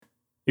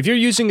If you're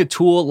using a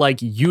tool like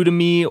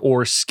Udemy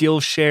or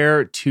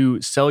Skillshare to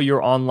sell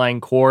your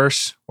online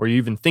course, or you're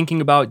even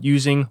thinking about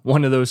using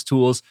one of those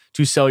tools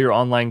to sell your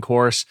online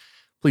course,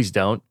 please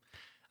don't.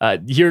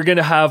 You're going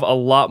to have a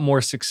lot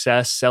more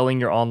success selling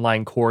your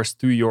online course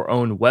through your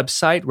own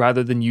website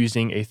rather than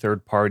using a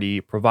third-party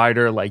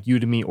provider like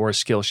Udemy or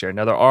Skillshare.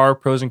 Now, there are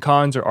pros and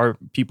cons. There are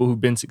people who've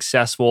been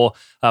successful,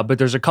 but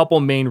there's a couple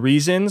main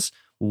reasons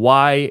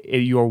why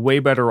you're way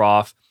better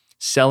off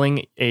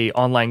selling a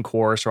online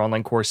course or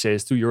online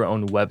courses through your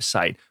own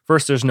website.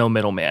 First, there's no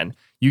middleman.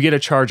 You get to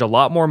charge a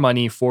lot more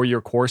money for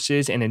your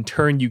courses, and in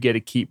turn, you get to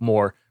keep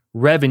more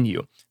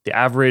revenue. The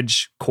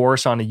average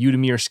course on a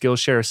Udemy or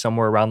Skillshare is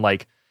somewhere around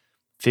like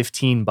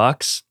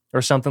 $15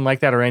 or something like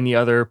that, or any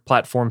other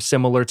platform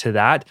similar to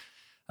that.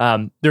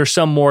 There's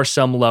some more,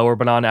 some lower,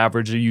 but on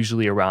average, they're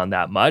usually around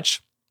that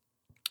much.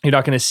 You're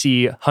not going to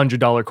see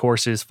 $100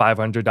 courses,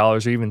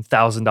 $500, or even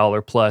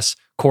 $1,000 plus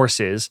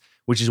courses,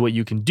 which is what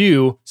you can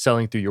do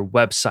selling through your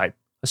website,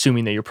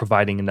 assuming that you're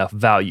providing enough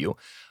value.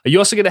 You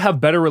also get to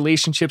have better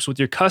relationships with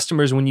your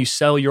customers when you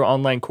sell your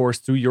online course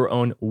through your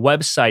own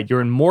website.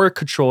 You're in more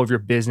control of your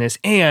business.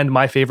 And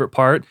my favorite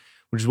part,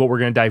 which is what we're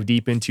going to dive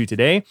deep into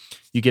today,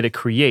 you get to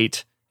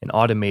create an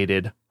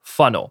automated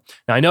funnel.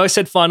 Now, I know I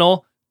said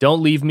funnel.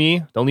 Don't leave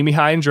me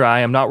high and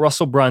dry. I'm not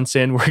Russell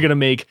Brunson. We're going to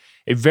make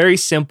a very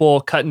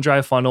simple cut and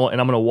dry funnel, and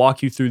I'm going to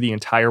walk you through the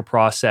entire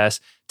process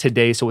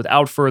today. So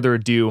without further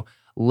ado,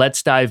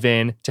 let's dive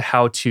in to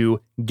how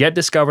to get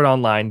discovered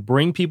online,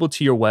 bring people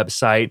to your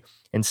website,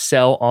 and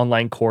sell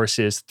online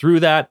courses through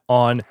that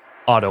on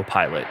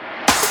autopilot.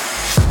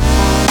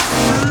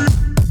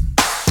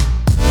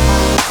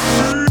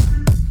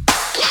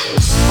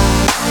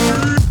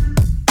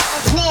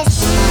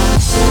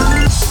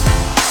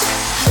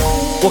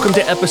 Welcome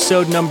to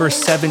episode number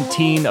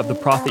 17 of the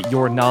Profit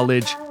Your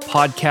Knowledge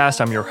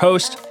podcast. I'm your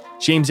host,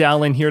 James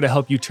Allen, here to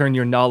help you turn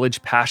your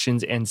knowledge,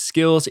 passions, and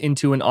skills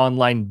into an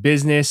online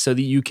business so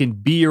that you can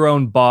be your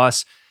own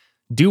boss,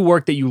 do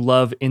work that you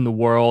love in the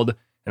world,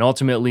 and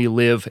ultimately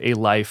live a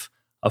life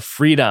of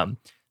freedom.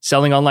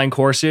 Selling online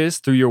courses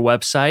through your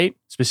website,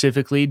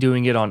 specifically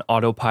doing it on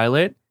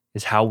autopilot,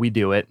 is how we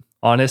do it.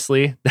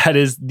 Honestly, that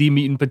is the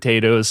meat and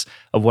potatoes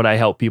of what I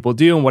help people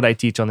do and what I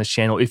teach on this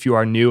channel. If you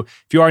are new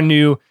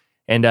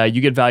and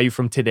you get value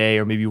from today,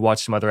 or maybe you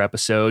watch some other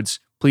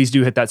episodes, please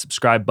do hit that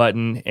subscribe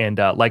button and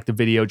like the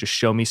video. Just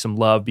show me some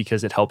love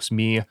because it helps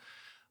me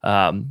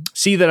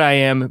see that I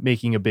am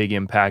making a big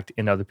impact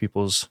in other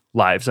people's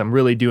lives. I'm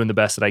really doing the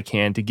best that I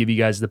can to give you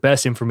guys the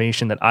best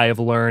information that I have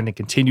learned and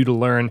continue to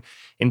learn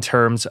in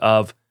terms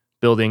of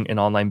building an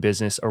online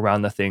business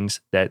around the things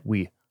that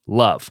we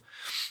love.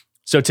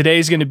 So today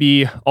is going to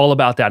be all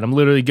about that. I'm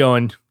literally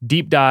going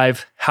deep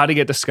dive, how to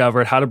get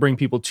discovered, how to bring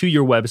people to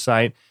your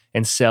website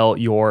and sell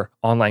your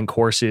online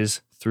courses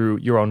through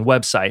your own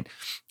website.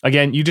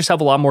 Again, you just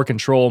have a lot more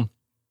control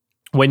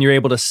when you're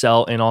able to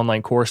sell an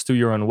online course through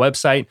your own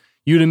website.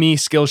 Udemy,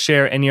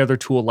 Skillshare, any other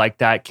tool like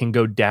that can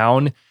go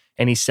down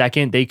any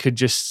second. They could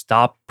just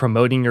stop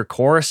promoting your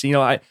course. You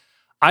know, I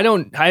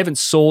haven't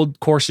sold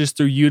courses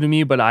through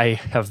Udemy, but I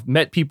have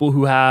met people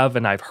who have,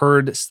 and I've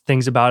heard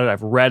things about it.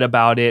 I've read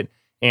about it,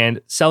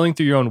 and selling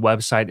through your own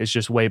website is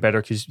just way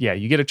better because, yeah,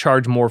 you get to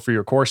charge more for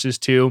your courses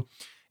too.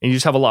 And you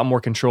just have a lot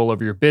more control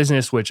over your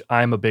business, which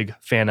I'm a big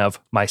fan of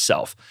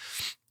myself.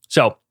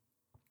 So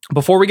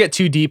before we get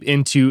too deep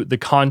into the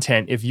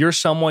content, if you're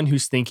someone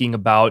who's thinking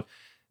about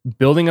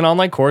building an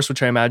online course,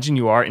 which I imagine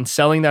you are, and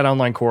selling that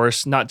online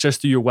course, not just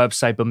through your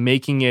website, but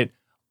making it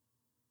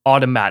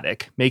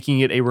automatic, making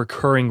it a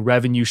recurring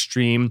revenue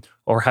stream,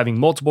 or having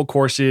multiple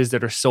courses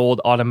that are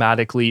sold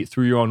automatically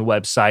through your own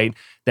website,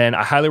 then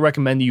I highly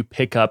recommend that you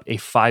pick up a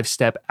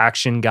 5-step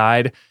action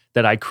guide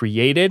that I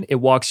created. It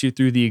walks you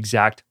through the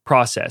exact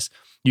process.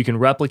 You can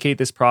replicate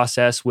this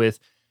process with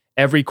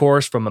every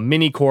course, from a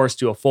mini course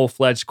to a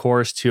full-fledged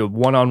course to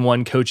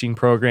one-on-one coaching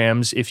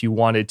programs if you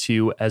wanted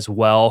to as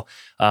well.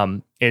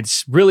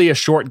 It's really a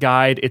short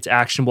guide. It's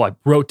actionable. I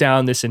wrote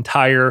down this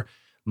entire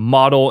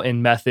model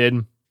and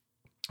method,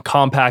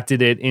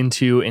 compacted it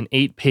into an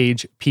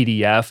 8-page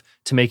PDF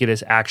to make it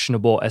as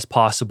actionable as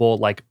possible,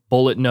 like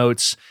bullet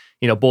notes,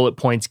 bullet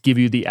points, give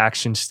you the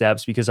action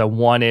steps, because I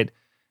want it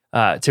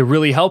to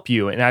really help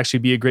you and actually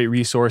be a great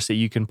resource that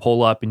you can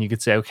pull up and you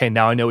could say, okay,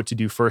 now I know what to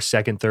do first,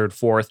 second, third,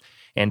 fourth,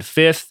 and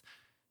fifth,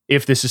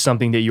 if this is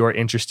something that you're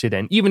interested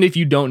in. Even if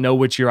you don't know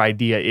what your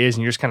idea is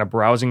and you're just kind of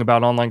browsing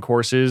about online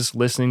courses,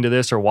 listening to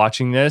this or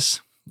watching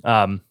this,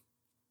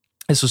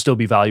 this will still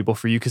be valuable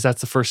for you because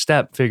that's the first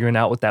step, figuring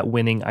out what that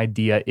winning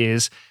idea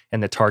is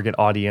and the target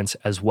audience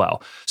as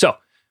well. So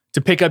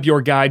to pick up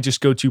your guide,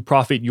 just go to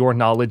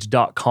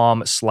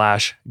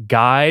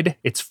profityourknowledge.com/guide.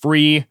 It's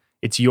free.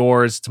 It's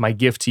yours. It's my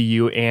gift to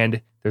you.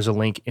 And there's a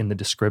link in the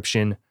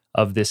description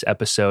of this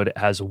episode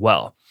as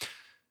well.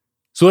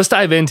 So let's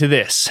dive into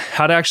this,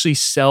 how to actually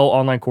sell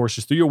online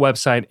courses through your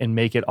website and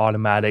make it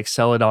automatic,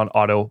 sell it on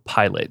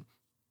autopilot.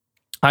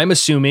 I'm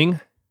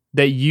assuming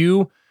that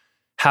you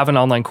have an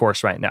online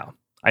course right now.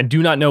 I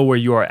do not know where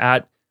you are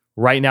at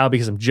right now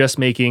because I'm just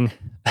making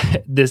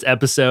this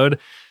episode.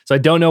 So So I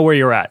don't know where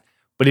you're at,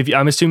 but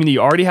I'm assuming that you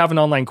already have an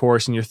online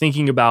course and you're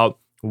thinking about,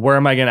 where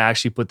am I going to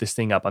actually put this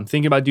thing up? I'm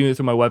thinking about doing it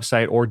through my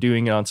website or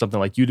doing it on something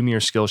like Udemy or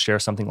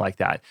Skillshare, something like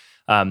that.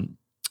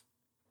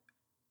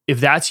 If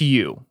that's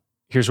you,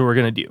 here's what we're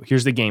going to do.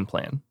 Here's the game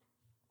plan.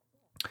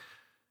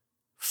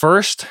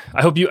 First,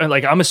 I hope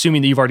I'm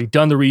assuming that you've already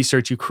done the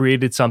research. You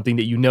created something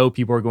that you know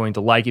people are going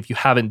to like. If you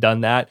haven't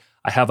done that,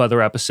 I have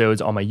other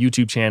episodes on my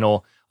YouTube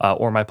channel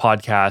or my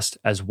podcast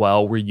as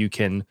well, where you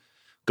can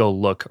go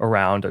look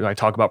around. I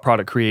talk about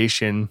product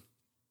creation,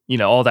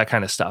 all that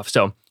kind of stuff.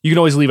 So you can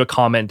always leave a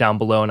comment down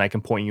below and I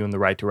can point you in the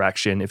right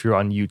direction if you're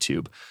on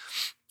YouTube.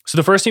 So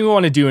the first thing we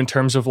want to do in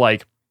terms of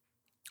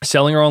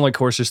selling our online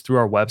courses through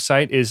our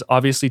website is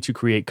obviously to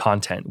create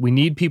content. We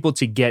need people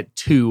to get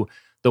to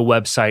the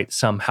website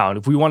somehow. And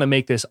if we want to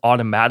make this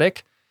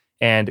automatic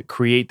and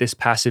create this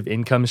passive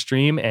income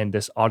stream and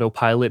this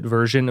autopilot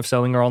version of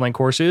selling our online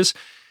courses,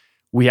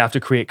 we have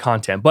to create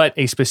content, but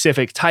a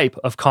specific type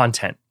of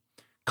content.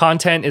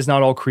 Content is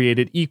not all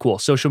created equal.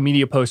 Social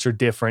media posts are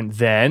different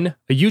than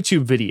a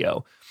YouTube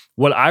video.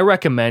 What I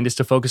recommend is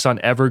to focus on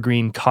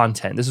evergreen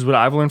content. This is what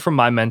I've learned from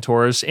my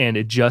mentors, and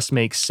it just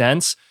makes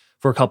sense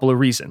for a couple of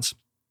reasons.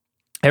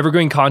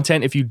 Evergreen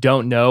content, if you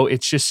don't know,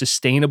 it's just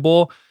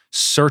sustainable,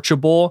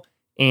 searchable,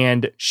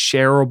 and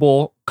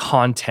shareable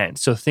content.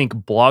 So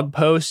think blog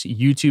posts,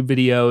 YouTube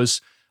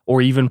videos,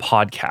 or even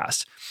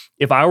podcasts.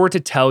 If I were to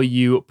tell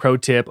you, pro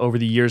tip over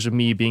the years of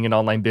me being in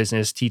online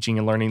business, teaching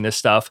and learning this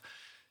stuff,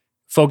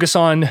 focus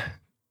on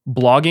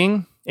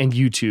blogging and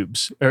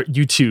YouTube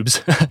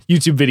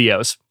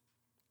videos.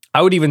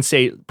 I would even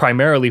say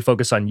primarily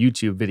focus on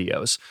YouTube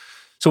videos.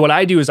 So what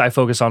I do is I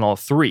focus on all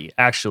three.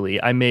 Actually,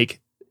 I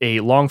make a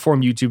long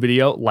form YouTube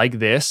video like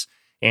this,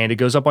 and it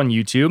goes up on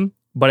YouTube.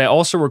 But I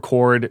also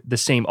record the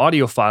same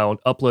audio file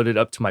and upload it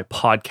up to my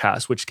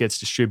podcast, which gets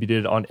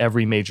distributed on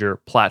every major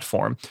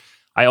platform.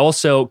 I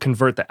also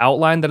convert the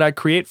outline that I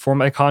create for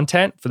my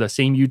content for the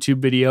same YouTube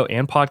video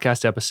and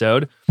podcast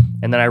episode.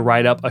 And then I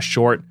write up a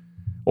short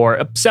or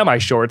a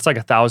semi-short, it's like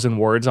 1,000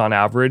 words on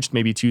average,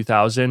 maybe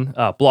 2,000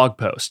 blog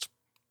post.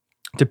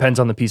 Depends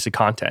on the piece of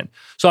content.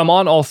 So I'm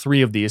on all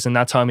three of these, and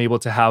that's how I'm able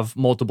to have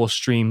multiple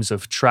streams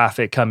of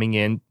traffic coming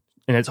in.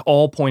 And it's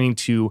all pointing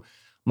to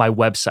my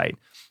website.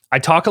 I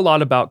talk a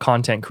lot about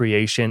content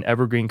creation,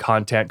 evergreen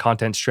content,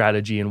 content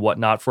strategy, and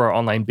whatnot for our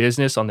online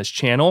business on this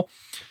channel.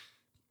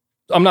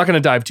 I'm not going to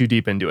dive too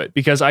deep into it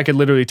because I could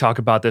literally talk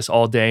about this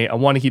all day. I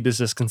want to keep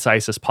this as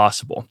concise as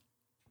possible.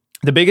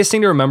 The biggest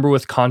thing to remember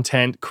with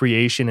content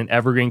creation and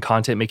evergreen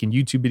content, making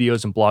YouTube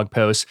videos and blog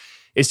posts,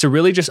 is to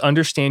really just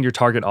understand your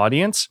target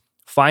audience,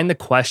 find the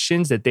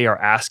questions that they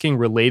are asking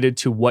related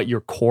to what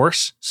your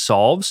course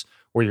solves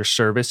or your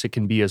service, it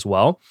can be as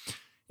well.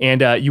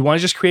 And you want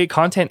to just create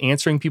content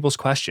answering people's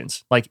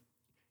questions. Like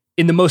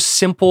in the most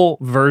simple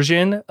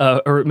version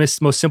or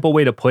most simple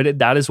way to put it,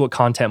 that is what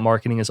content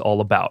marketing is all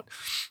about.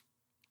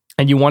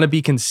 And you want to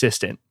be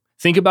consistent.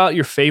 Think about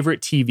your favorite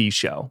TV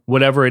show,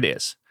 whatever it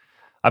is.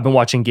 I've been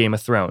watching Game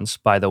of Thrones,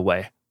 by the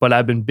way, but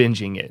I've been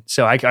binging it.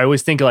 So I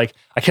always think I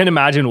can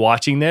imagine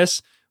watching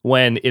this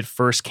when it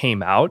first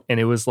came out and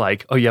it was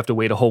like, oh, you have to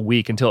wait a whole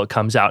week until it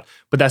comes out.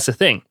 But that's the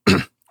thing.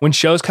 When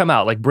shows come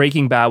out, like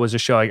Breaking Bad was a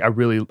show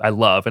I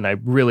love and I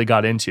really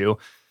got into.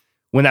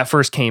 When that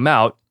first came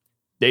out,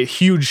 a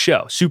huge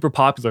show, super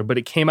popular, but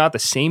it came out the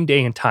same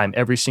day and time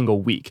every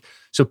single week.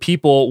 So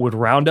people would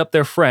round up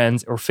their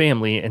friends or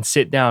family and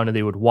sit down and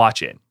they would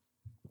watch it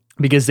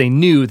because they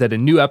knew that a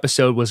new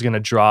episode was going to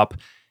drop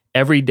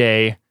every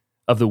day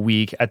of the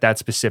week at that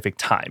specific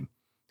time.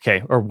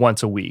 Okay, or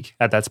once a week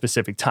at that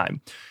specific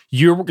time.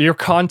 Your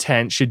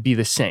content should be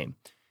the same.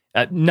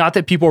 Not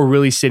that people are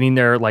really sitting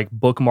there like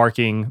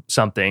bookmarking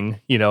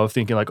something,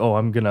 thinking like, oh,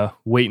 I'm going to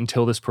wait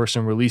until this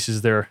person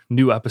releases their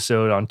new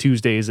episode on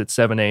Tuesdays at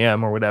 7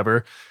 a.m. or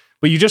whatever.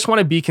 But you just want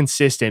to be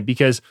consistent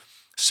because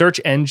search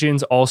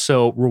engines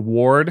also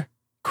reward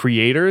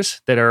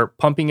creators that are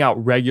pumping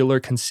out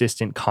regular,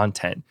 consistent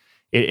content.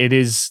 It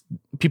is,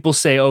 people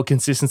say, oh,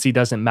 consistency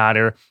doesn't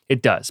matter.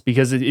 It does,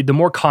 because the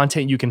more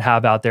content you can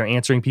have out there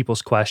answering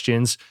people's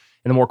questions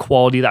and the more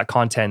quality that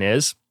content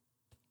is,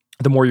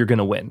 the more you're going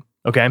to win.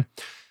 Okay.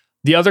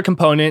 The other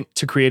component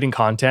to creating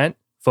content,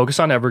 focus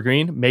on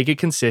evergreen, make it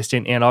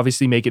consistent, and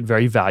obviously make it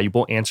very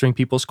valuable, answering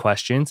people's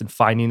questions and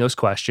finding those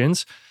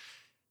questions.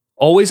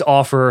 Always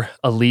offer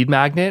a lead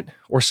magnet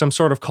or some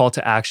sort of call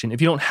to action.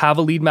 If you don't have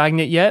a lead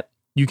magnet yet,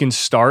 you can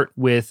start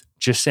with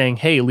just saying,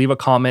 hey, leave a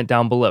comment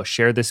down below,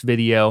 share this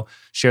video,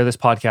 share this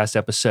podcast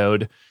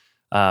episode,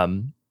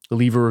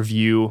 leave a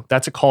review.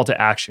 That's a call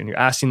to action. You're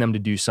asking them to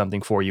do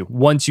something for you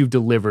once you've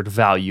delivered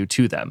value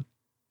to them.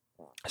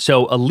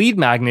 So a lead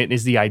magnet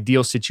is the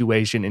ideal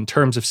situation in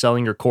terms of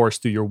selling your course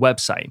through your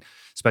website,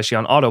 especially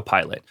on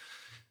autopilot.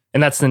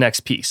 And that's the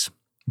next piece,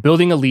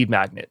 building a lead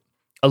magnet.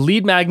 A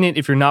lead magnet,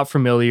 if you're not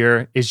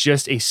familiar, is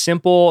just a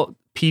simple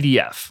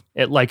PDF,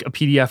 like a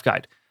PDF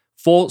guide.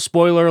 Full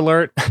spoiler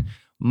alert,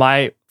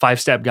 my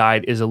 5-step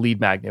guide is a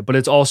lead magnet, but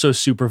it's also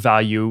super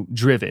value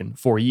driven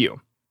for you.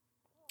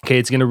 Okay,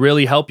 it's going to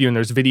really help you. And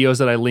there's videos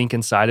that I link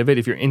inside of it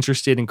if you're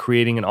interested in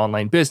creating an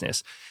online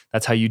business.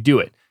 That's how you do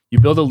it. You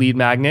build a lead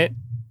magnet.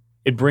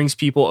 It brings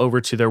people over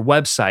to their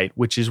website,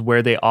 which is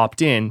where they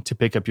opt in to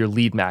pick up your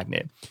lead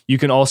magnet. You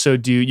can also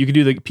do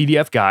the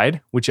PDF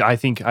guide, which I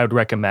think I would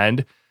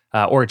recommend,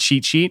 or a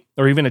cheat sheet,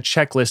 or even a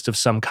checklist of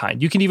some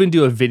kind. You can even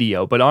do a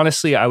video, but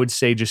honestly, I would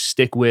say just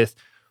stick with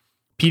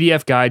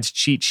PDF guides,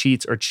 cheat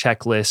sheets, or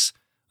checklists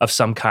of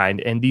some kind.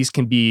 And these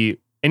can be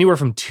anywhere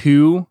from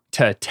 2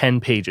 to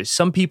 10 pages.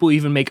 Some people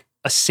even make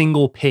a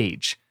single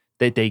page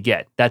that they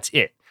get. That's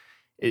it.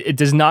 It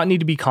does not need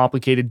to be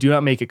complicated. Do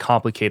not make it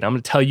complicated. I'm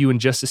going to tell you in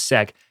just a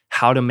sec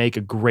how to make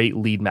a great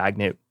lead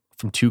magnet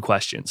from 2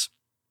 questions.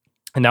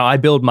 And now I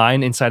build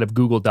mine inside of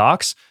Google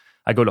Docs.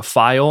 I go to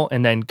File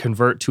and then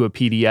convert to a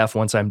PDF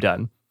once I'm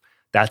done.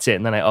 That's it.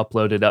 And then I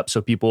upload it up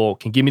so people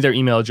can give me their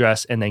email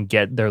address and then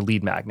get their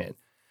lead magnet.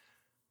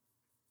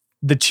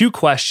 The 2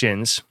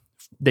 questions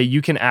that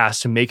you can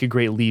ask to make a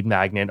great lead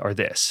magnet are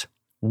this.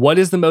 What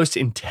is the most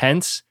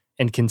intense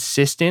and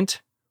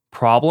consistent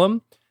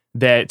problem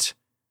that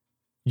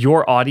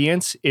your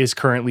audience is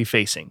currently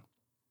facing?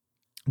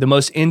 The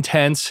most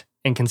intense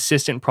and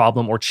consistent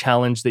problem or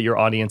challenge that your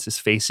audience is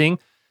facing.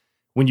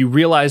 When you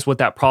realize what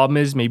that problem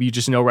is, maybe you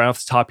just know right off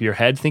the top of your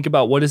head, think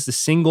about what is the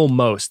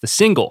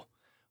single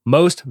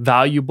most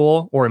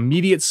valuable or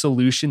immediate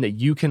solution that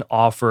you can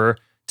offer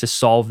to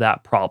solve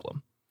that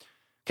problem.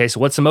 Okay,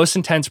 so what's the most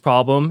intense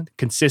problem,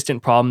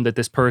 consistent problem that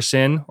this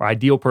person or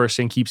ideal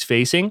person keeps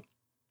facing?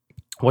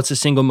 What's the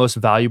single most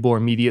valuable or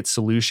immediate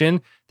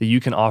solution that you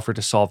can offer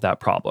to solve that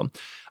problem?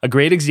 A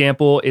great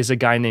example is a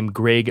guy named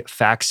Greg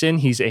Faxon.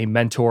 He's a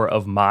mentor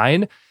of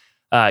mine.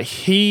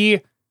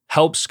 He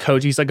helps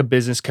coach. He's like a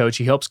business coach.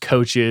 He helps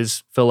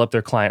coaches fill up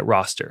their client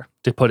roster,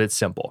 to put it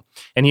simple.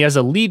 And he has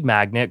a lead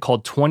magnet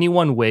called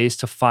 21 Ways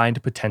to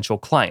Find Potential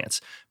Clients,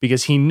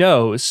 because he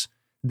knows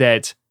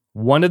that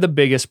one of the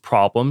biggest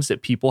problems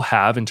that people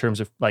have in terms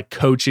of like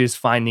coaches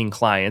finding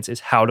clients is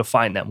how to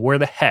find them. Where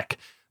the heck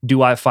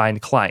do I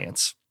find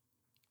clients?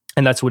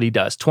 And that's what he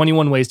does.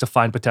 21 ways to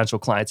find potential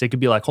clients. It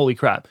could be like, holy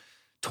crap,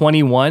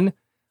 21?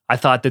 I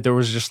thought that there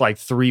was just like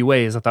 3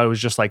 ways. I thought it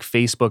was just like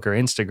Facebook or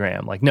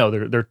Instagram. Like, no,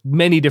 there are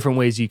many different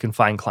ways you can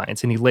find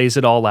clients. And he lays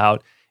it all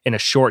out in a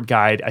short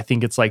guide. I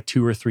think it's like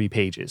 2 or 3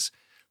 pages.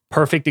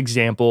 Perfect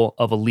example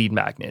of a lead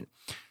magnet.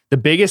 The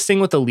biggest thing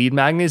with the lead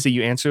magnet is that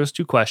you answer those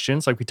 2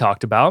 questions like we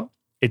talked about.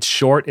 It's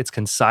short, it's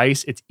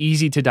concise, it's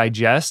easy to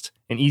digest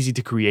and easy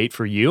to create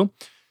for you.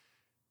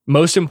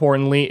 Most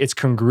importantly, it's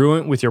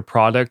congruent with your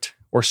product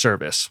or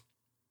service.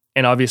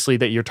 And obviously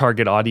that your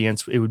target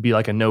audience, it would be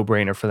like a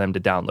no-brainer for them to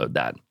download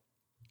that.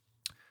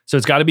 So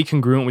it's got to be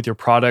congruent with your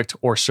product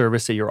or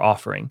service that you're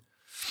offering.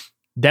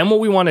 Then what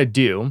we want to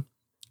do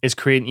is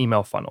create an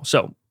email funnel.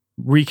 So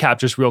recap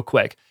just real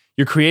quick.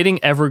 You're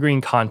creating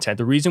evergreen content.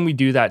 The reason we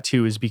do that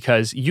too is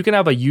because you can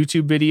have a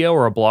YouTube video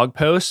or a blog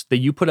post that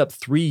you put up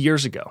 3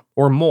 years ago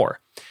or more,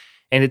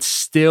 and it's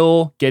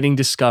still getting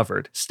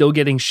discovered, still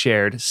getting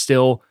shared,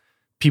 still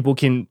people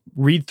can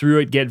read through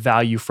it, get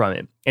value from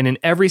it. And in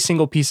every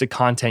single piece of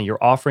content,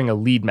 you're offering a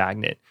lead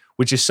magnet,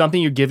 which is something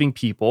you're giving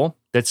people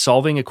that's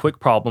solving a quick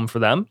problem for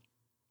them,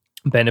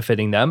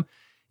 benefiting them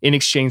in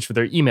exchange for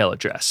their email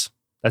address.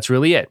 That's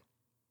really it.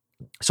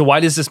 So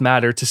why does this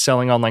matter to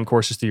selling online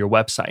courses through your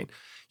website?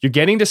 You're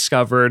getting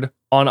discovered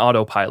on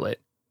autopilot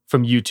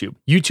from YouTube.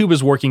 YouTube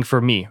is working for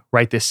me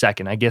right this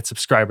second. I get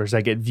subscribers,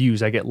 I get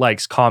views, I get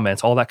likes,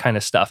 comments, all that kind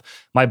of stuff.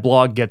 My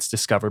blog gets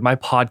discovered. My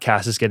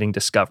podcast is getting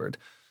discovered.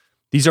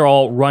 These are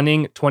all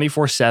running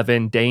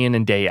 24/7, day in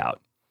and day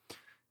out.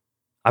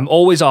 I'm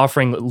always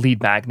offering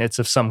lead magnets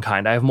of some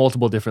kind. I have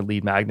multiple different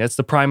lead magnets.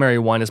 The primary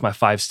one is my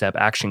 5-step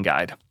action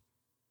guide.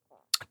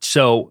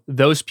 So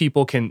those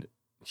people can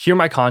hear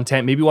my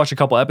content, maybe watch a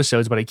couple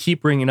episodes, but I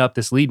keep bringing up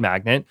this lead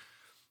magnet.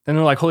 Then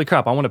they're like, holy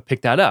crap, I want to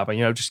pick that up.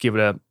 And, just give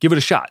it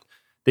a shot.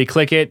 They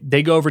click it.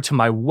 They go over to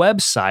my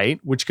website,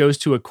 which goes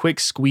to a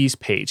quick squeeze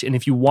page. And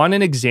if you want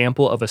an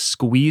example of a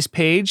squeeze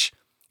page,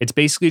 it's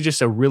basically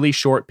just a really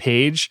short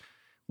page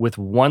with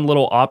one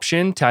little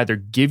option to either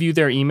give you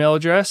their email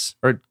address,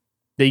 or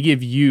they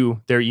give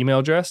you their email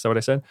address. Is that what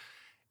I said?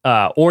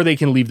 Or they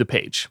can leave the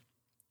page.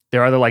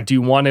 They're either like, do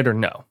you want it or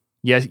no?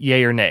 Yes,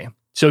 yay or nay.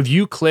 So if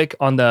you click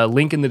on the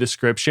link in the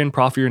description,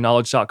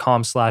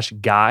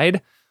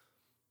 profityourknowledge.com/guide,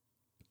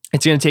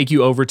 it's going to take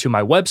you over to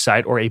my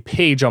website or a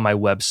page on my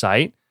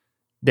website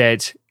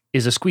that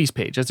is a squeeze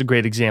page. That's a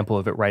great example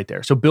of it right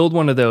there. So build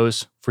one of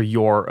those for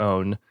your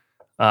own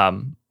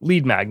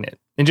lead magnet,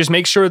 and just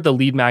make sure the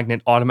lead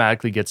magnet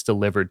automatically gets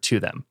delivered to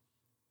them.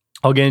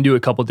 I'll get into a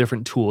couple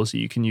different tools that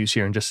you can use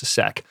here in just a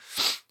sec.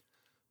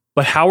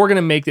 But how we're going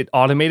to make it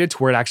automated to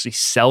where it actually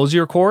sells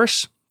your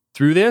course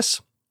through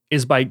this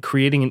is by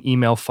creating an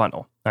email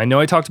funnel. I know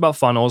I talked about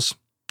funnels.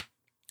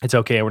 It's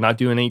okay. We're not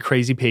doing any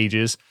crazy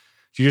pages.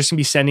 You're just going to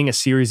be sending a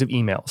series of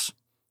emails.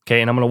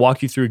 Okay. And I'm going to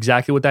walk you through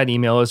exactly what that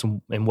email is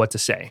and what to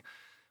say,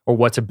 or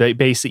what to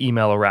base the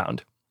email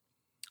around.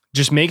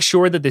 Just make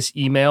sure that this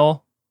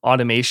email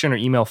automation or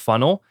email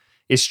funnel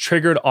is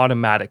triggered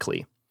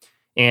automatically.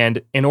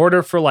 And in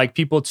order for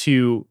people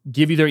to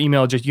give you their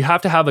email address, you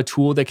have to have a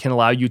tool that can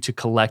allow you to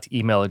collect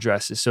email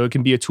addresses. So it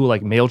can be a tool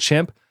like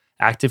MailChimp.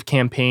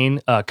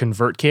 ActiveCampaign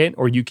ConvertKit,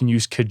 or you can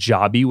use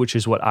Kajabi, which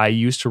is what I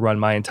use to run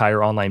my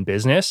entire online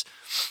business.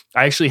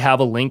 I actually have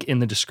a link in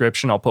the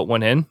description. I'll put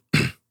one in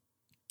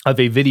of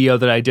a video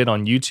that I did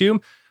on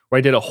YouTube where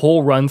I did a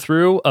whole run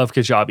through of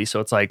Kajabi. So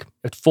it's like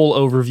a full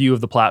overview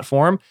of the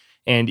platform.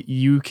 And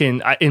you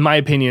can, in my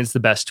opinion, it's the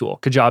best tool.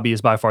 Kajabi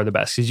is by far the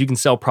best because you can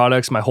sell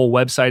products. My whole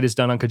website is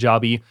done on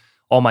Kajabi.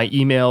 All my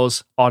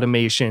emails,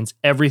 automations,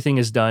 everything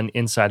is done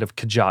inside of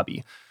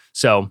Kajabi.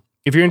 So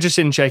if you're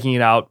interested in checking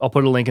it out, I'll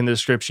put a link in the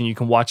description. You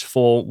can watch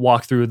full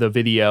walkthrough of the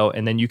video,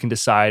 and then you can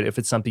decide if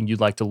it's something you'd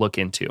like to look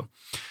into.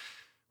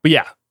 But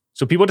yeah,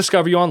 so people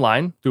discover you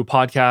online through a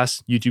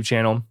podcast, YouTube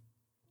channel.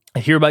 I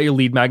hear about your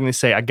lead magnet. They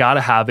say, I got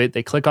to have it.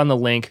 They click on the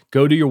link,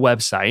 go to your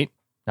website.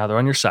 Now they're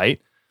on your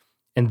site.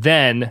 And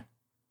then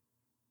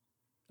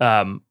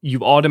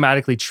you've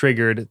automatically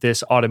triggered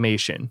this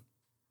automation,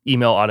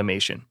 email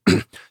automation.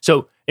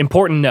 So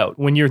important note,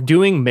 when you're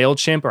doing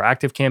MailChimp or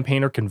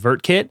ActiveCampaign or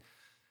ConvertKit,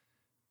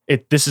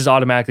 this is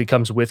automatically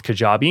comes with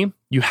Kajabi.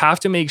 You have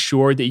to make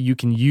sure that you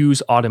can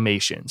use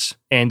automations,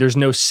 and there's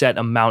no set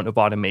amount of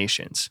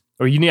automations,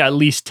 or you need at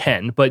least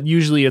 10, but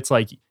usually it's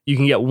like you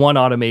can get one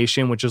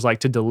automation, which is like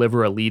to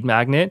deliver a lead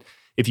magnet.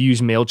 If you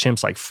use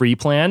MailChimp's like free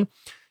plan,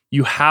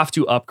 you have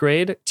to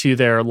upgrade to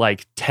their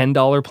like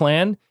 $10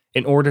 plan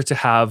in order to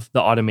have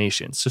the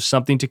automation. So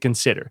something to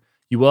consider.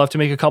 You will have to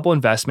make a couple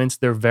investments.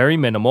 They're very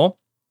minimal,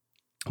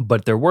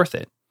 but they're worth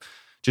it.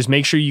 Just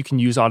make sure you can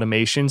use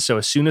automation. So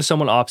as soon as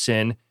someone opts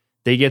in,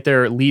 they get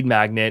their lead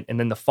magnet, and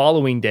then the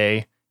following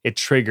day, it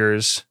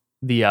triggers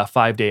the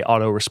 5-day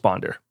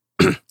autoresponder.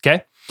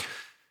 Okay?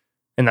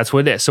 And that's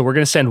what it is. So we're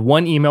going to send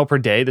one email per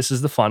day. This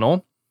is the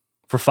funnel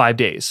for 5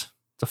 days.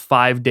 It's a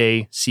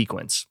 5-day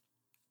sequence.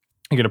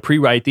 You're going to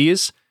pre-write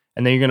these,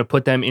 and then you're going to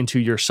put them into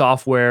your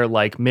software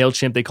like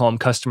MailChimp. They call them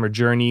customer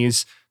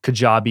journeys.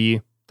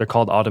 Kajabi, they're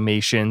called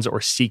automations or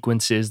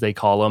sequences, they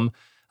call them.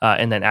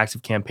 And then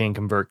ActiveCampaign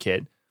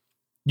ConvertKit.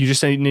 You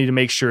just need to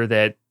make sure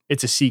that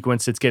it's a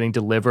sequence that's getting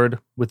delivered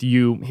with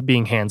you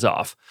being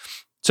hands-off.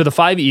 So the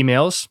 5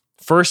 emails,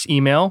 first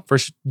email,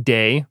 first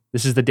day,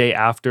 this is the day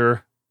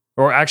after,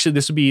 or actually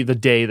this would be the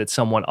day that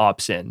someone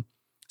opts in.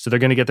 So they're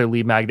going to get their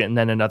lead magnet and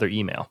then another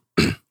email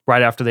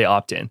right after they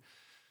opt in.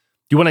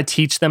 You want to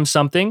teach them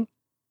something.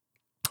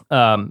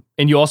 And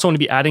you also want to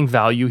be adding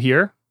value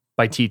here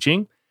by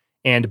teaching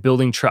and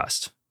building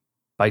trust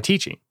by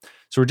teaching.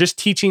 So we're just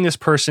teaching this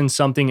person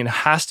something, and it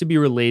has to be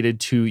related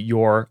to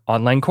your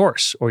online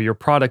course or your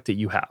product that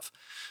you have.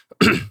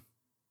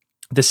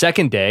 The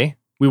second day,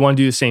 we want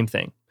to do the same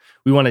thing.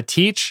 We want to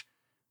teach,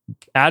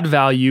 add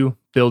value,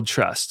 build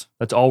trust.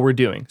 That's all we're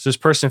doing. So this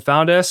person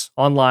found us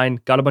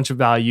online, got a bunch of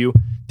value,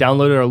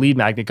 downloaded our lead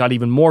magnet, got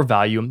even more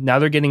value. Now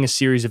they're getting a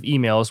series of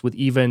emails with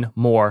even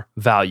more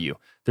value.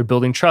 They're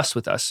building trust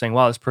with us, saying,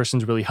 wow, this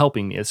person's really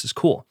helping me. This is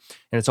cool.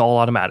 And it's all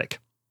automatic.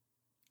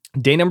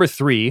 Day number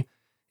 3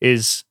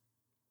 is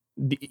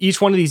each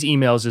one of these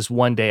emails is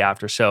 1 day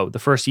after. So the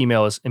first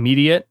email is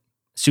immediate,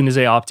 as soon as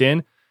they opt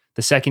in.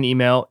 The second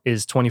email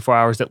is 24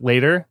 hours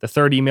later. The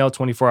third email,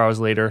 24 hours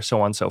later,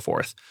 so on and so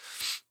forth.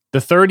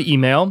 The third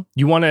email,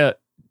 you want to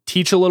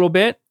teach a little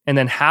bit, and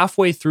then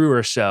halfway through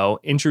or so,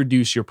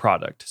 introduce your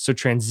product. So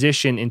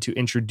transition into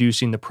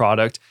introducing the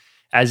product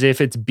as if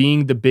it's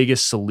being the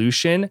biggest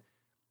solution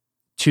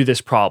to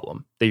this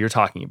problem that you're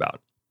talking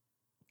about.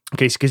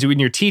 Okay, because when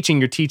you're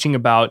teaching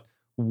about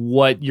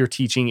what you're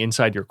teaching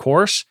inside your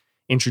course,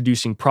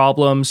 introducing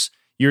problems.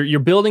 You're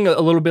building a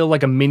little bit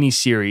like a mini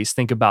series.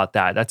 Think about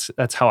that.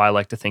 That's how I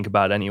like to think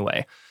about it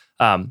anyway.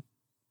 But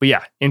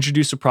yeah,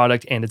 introduce the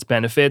product and its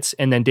benefits.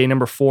 And then day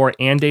number 4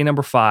 and day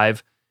number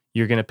 5,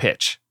 you're going to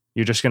pitch.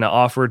 You're just going to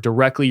offer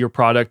directly your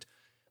product.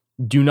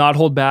 Do not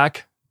hold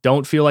back.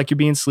 Don't feel like you're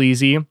being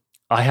sleazy.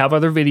 I have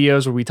other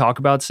videos where we talk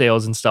about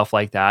sales and stuff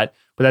like that,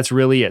 but that's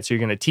really it. So you're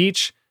going to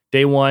teach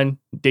day 1,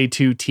 day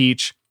 2,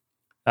 teach.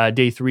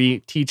 Day 3,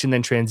 teach and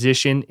then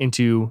transition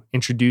into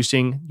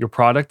introducing your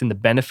product and the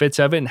benefits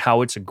of it and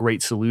how it's a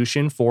great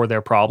solution for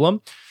their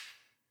problem.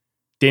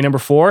 Day number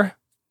 4,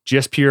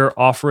 just pure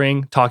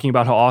offering, talking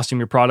about how awesome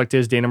your product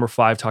is. Day number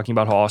 5, talking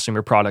about how awesome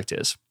your product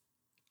is.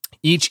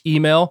 Each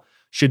email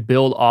should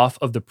build off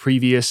of the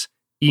previous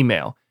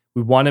email.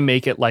 We want to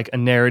make it like a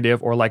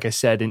narrative, or like I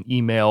said, an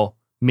email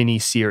mini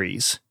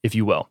series, if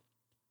you will.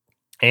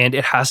 And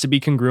it has to be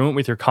congruent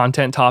with your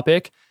content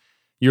topic,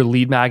 your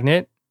lead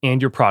magnet,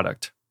 and your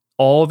product.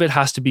 All of it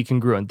has to be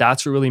congruent.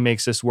 That's what really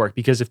makes this work.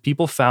 Because if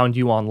people found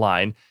you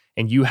online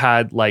and you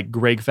had like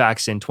Greg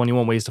Faxon,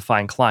 21 ways to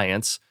find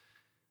clients,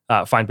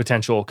 find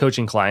potential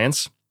coaching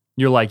clients,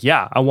 you're like,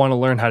 yeah, I want to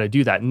learn how to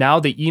do that. Now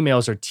the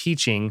emails are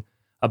teaching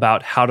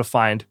about how to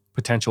find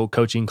potential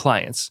coaching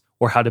clients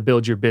or how to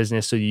build your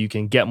business so you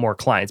can get more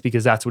clients,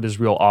 because that's what his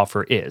real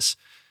offer is,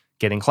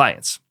 getting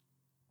clients.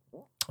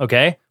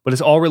 Okay? But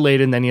it's all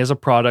related. And then he has a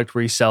product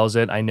where he sells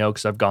it. I know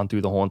because I've gone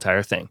through the whole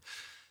entire thing.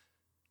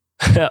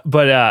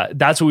 But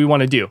that's what we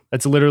want to do.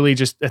 That's literally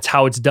that's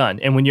how it's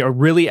done. And when you're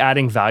really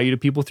adding value to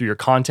people through your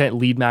content,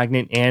 lead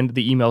magnet, and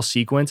the email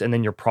sequence, and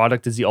then your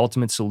product is the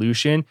ultimate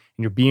solution, and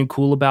you're being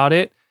cool about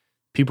it,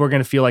 People are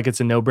going to feel like it's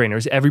a no-brainer.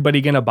 Is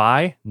everybody going to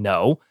buy?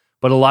 No,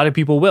 but a lot of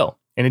people will.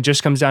 And it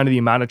just comes down to the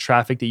amount of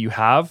traffic that you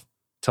have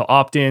to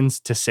opt-ins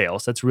to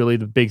sales. That's really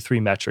the big 3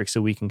 metrics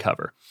that we can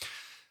cover.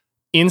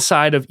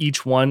 Inside of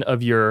each one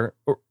of your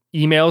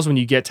emails, when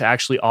you get to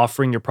actually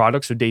offering your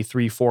products, so day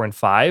 3, 4, and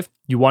 5,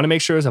 you want to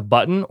make sure there's a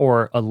button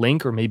or a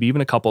link or maybe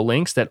even a couple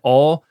links that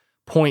all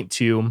point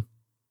to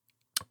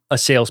a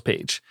sales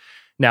page.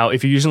 Now,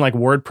 if you're using like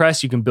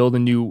WordPress, you can build a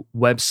new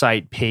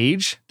website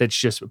page that's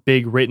just a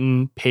big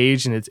written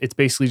page, and it's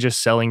basically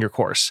just selling your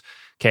course.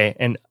 Okay.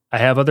 And I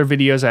have other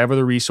videos, I have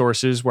other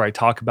resources where I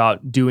talk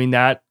about doing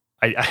that.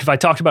 If I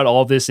talked about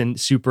all of this in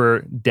super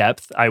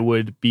depth, I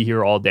would be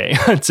here all day.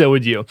 So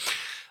would you.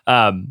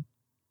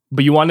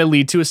 But you want to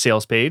lead to a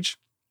sales page.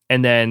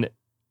 And then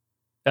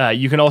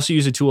you can also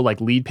use a tool like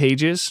Lead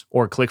Pages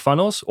or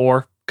ClickFunnels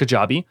or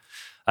Kajabi.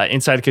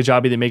 Inside of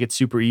Kajabi, they make it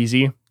super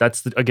easy.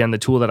 That's, again, the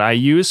tool that I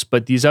use.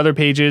 But these other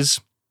pages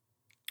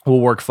will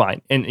work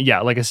fine. And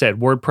yeah, like I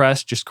said,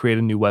 WordPress, just create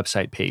a new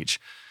website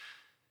page.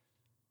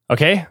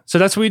 Okay, so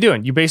that's what you're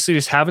doing. You basically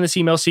just having this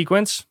email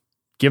sequence,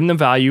 giving them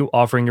value,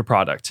 offering your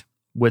product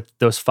with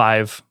those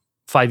five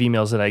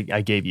emails that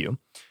I gave you.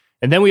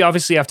 And then we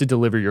obviously have to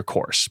deliver your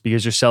course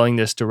because you're selling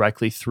this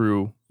directly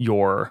through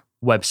your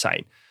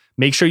website.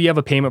 Make sure you have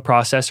a payment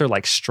processor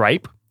like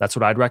Stripe. That's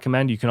what I'd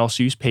recommend. You can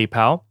also use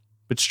PayPal,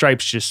 but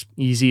Stripe's just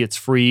easy. It's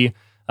free,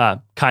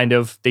 kind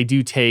of. They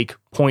do take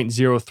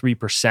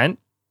 0.03%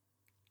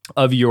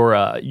 of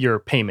your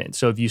payment.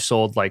 So if you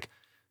sold like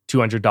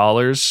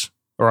 $200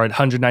 or a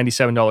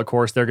 $197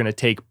 course, they're going to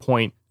take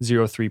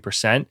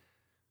 0.03%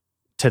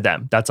 to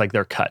them. That's like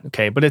their cut,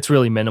 okay? But it's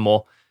really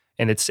minimal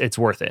and it's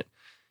worth it.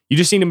 You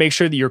just need to make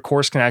sure that your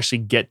course can actually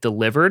get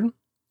delivered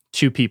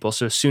to people.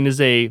 So as soon as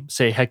they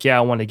say, heck yeah,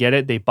 I want to get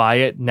it, they buy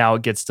it, now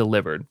it gets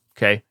delivered,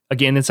 okay?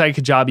 Again, inside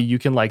Kajabi, you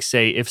can like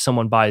say, if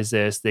someone buys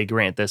this, they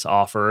grant this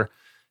offer.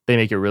 They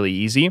make it really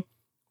easy,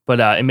 but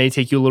it may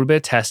take you a little bit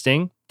of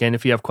testing. Again,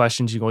 if you have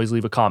questions, you can always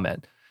leave a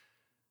comment.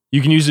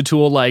 You can use a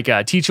tool like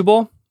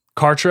Teachable,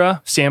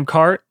 Kartra,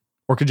 Samcart,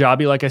 or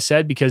Kajabi, like I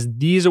said, because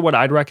these are what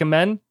I'd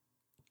recommend.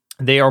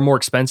 They are more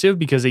expensive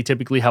because they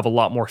typically have a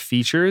lot more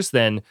features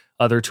than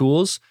other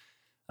tools.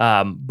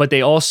 But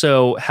they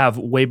also have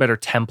way better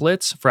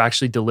templates for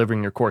actually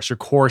delivering your course. Your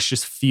course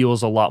just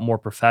feels a lot more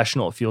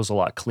professional. It feels a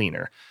lot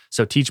cleaner.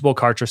 So Teachable,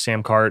 Kartra,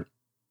 Samcart,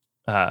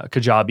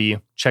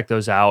 Kajabi, check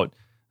those out.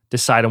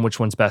 Decide on which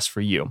one's best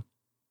for you.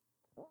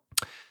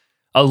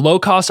 A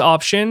low-cost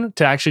option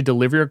to actually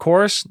deliver your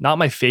course, not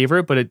my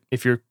favorite, but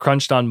if you're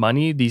crunched on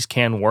money, these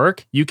can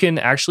work. You can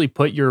actually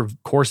put your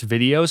course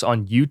videos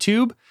on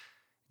YouTube,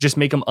 just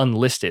make them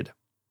unlisted.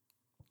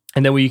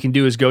 And then what you can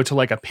do is go to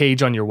like a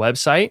page on your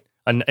website,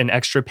 an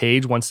extra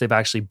page once they've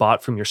actually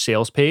bought from your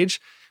sales page,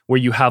 where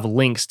you have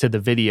links to the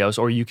videos,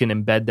 or you can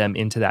embed them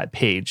into that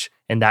page.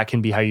 And that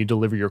can be how you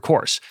deliver your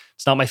course.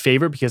 It's not my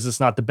favorite because it's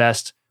not the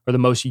best or the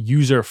most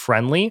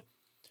user-friendly,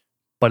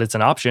 but it's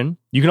an option.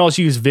 You can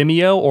also use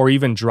Vimeo or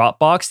even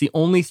Dropbox. The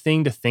only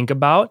thing to think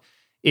about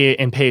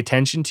and pay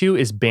attention to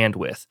is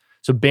bandwidth.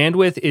 So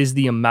bandwidth is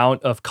the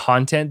amount of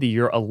content that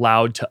you're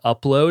allowed to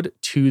upload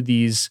to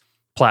these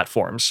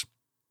platforms.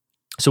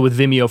 So with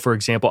Vimeo, for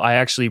example, I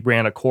actually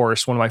ran a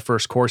course. One of my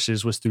first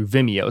courses was through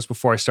Vimeo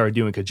before I started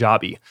doing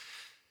Kajabi.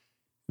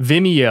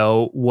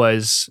 Vimeo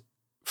was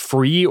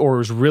free or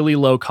was really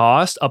low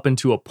cost up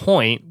into a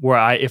point where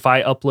if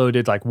I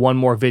uploaded like one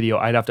more video,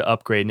 I'd have to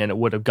upgrade, and then it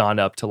would have gone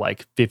up to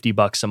like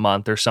 $50 a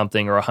month or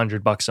something, or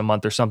 $100 a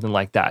month or something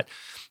like that.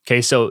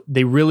 Okay, so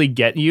they really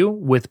get you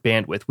with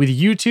bandwidth. With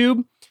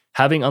YouTube,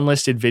 having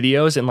unlisted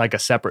videos in like a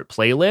separate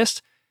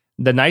playlist,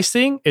 the nice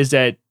thing is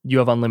that you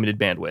have unlimited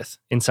bandwidth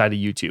inside of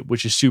YouTube,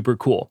 which is super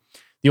cool.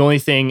 The only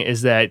thing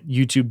is that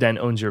YouTube then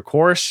owns your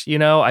course.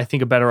 I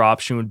think a better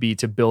option would be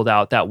to build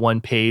out that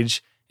one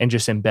page and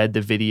just embed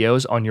the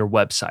videos on your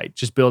website.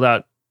 Just build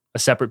out a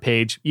separate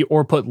page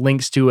or put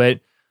links to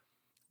it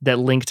that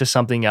link to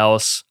something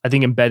else. I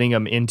think embedding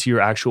them into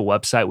your actual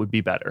website would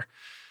be better.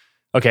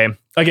 Okay,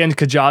 again,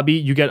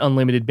 Kajabi, you get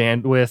unlimited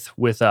bandwidth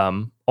with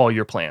all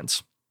your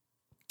plans,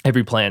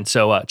 every plan.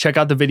 So check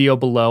out the video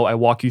below. I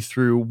walk you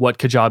through what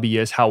Kajabi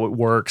is, how it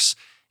works,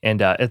 and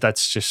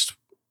that's just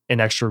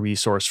an extra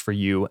resource for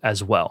you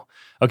as well.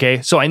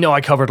 Okay, so I know I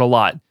covered a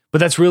lot, but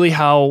that's really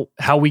how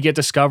we get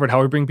discovered,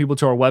 how we bring people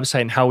to our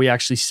website, and how we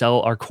actually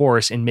sell our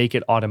course and make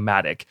it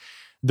automatic.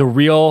 The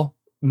real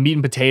meat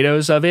and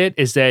potatoes of it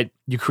is that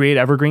you create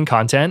evergreen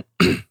content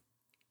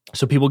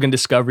so people can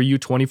discover you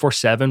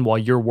 24/7 while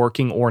you're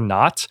working or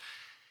not.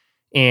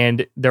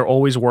 And they're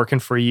always working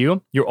for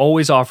you. You're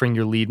always offering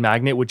your lead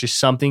magnet, which is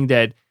something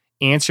that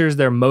answers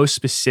their most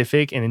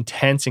specific and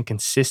intense and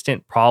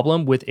consistent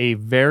problem with a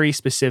very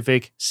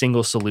specific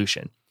single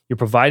solution. You're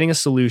providing a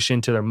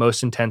solution to their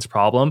most intense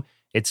problem.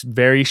 It's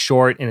very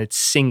short and it's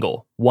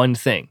single, one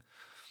thing.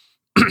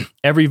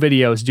 Every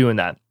video is doing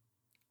that.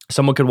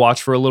 Someone could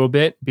watch for a little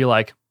bit, be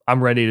like,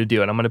 I'm ready to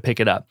do it. I'm going to pick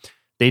it up.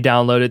 They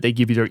download it. They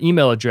give you their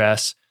email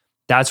address.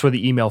 That's where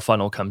the email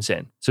funnel comes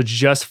in. So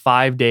just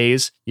 5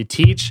 days, you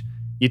teach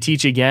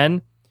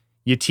again,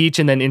 you teach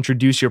and then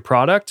introduce your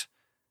product.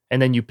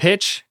 and then you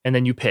pitch, and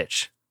then you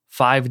pitch.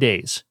 5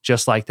 days,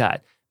 just like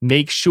that.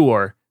 Make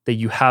sure that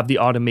you have the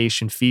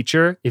automation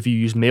feature. If you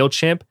use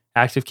MailChimp,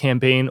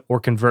 ActiveCampaign, or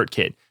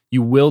ConvertKit,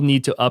 you will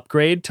need to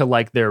upgrade to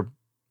like their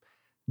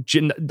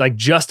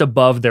just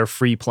above their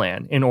free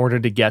plan in order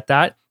to get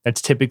that.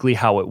 That's typically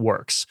how it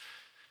works.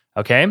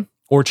 Okay?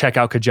 Or check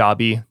out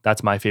Kajabi.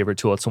 That's my favorite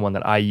tool. It's the one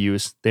that I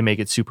use. They make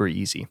it super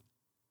easy.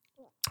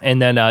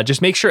 And then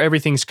just make sure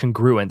everything's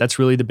congruent. That's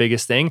really the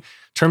biggest thing. In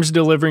terms of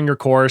delivering your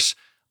course,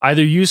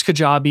 either use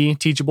Kajabi,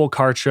 Teachable,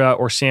 Kartra,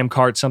 or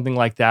Samcart, something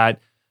like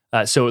that.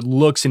 So it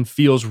looks and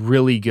feels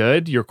really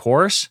good, your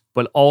course,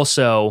 but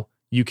also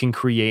you can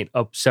create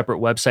a separate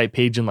website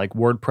page in like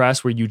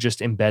WordPress where you just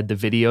embed the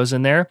videos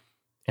in there.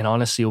 And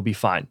honestly, you'll be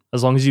fine.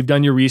 As long as you've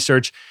done your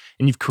research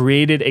and you've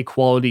created a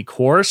quality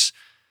course,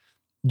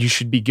 you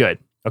should be good.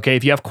 Okay,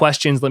 if you have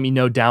questions, let me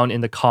know down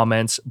in the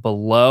comments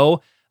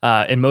below.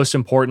 And most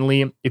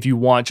importantly, if you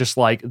want just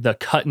like the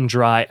cut and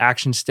dry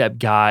action step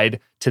guide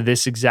to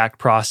this exact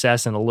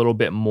process and a little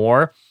bit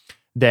more,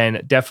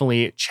 then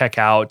definitely check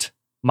out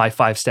my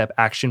 5-step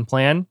action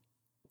plan.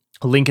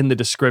 Link in the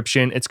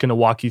description. It's going to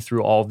walk you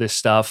through all of this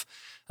stuff.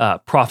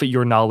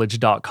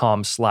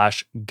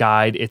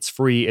 ProfitYourKnowledge.com/guide. It's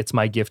free. It's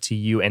my gift to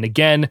you. And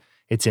again,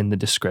 it's in the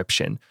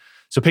description.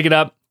 So pick it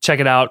up, check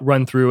it out,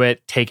 run through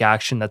it, take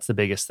action. That's the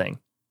biggest thing.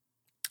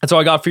 That's all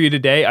I got for you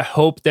today. I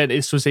hope that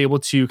this was able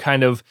to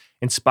kind of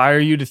inspire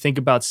you to think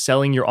about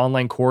selling your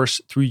online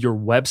course through your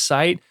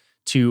website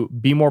to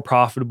be more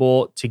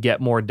profitable, to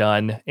get more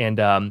done, and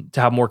to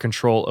have more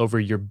control over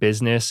your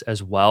business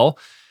as well.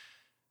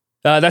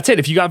 That's it.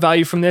 If you got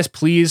value from this,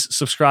 please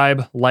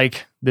subscribe,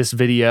 like this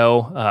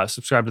video,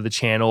 subscribe to the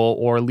channel,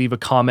 or leave a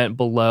comment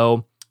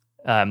below.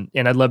 And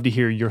I'd love to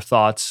hear your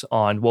thoughts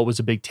on what was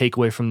a big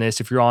takeaway from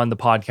this. If you're on the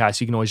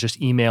podcast, you can always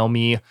just email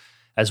me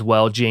as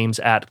well,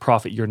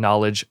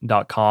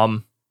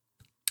 james@profityourknowledge.com.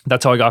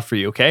 That's all I got for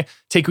you, okay?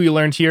 Take what you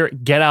learned here,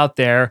 get out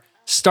there,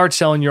 start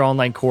selling your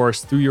online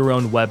course through your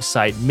own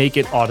website, make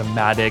it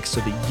automatic so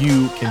that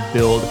you can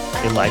build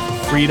a life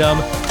of freedom.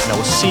 And I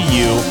will see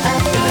you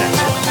in the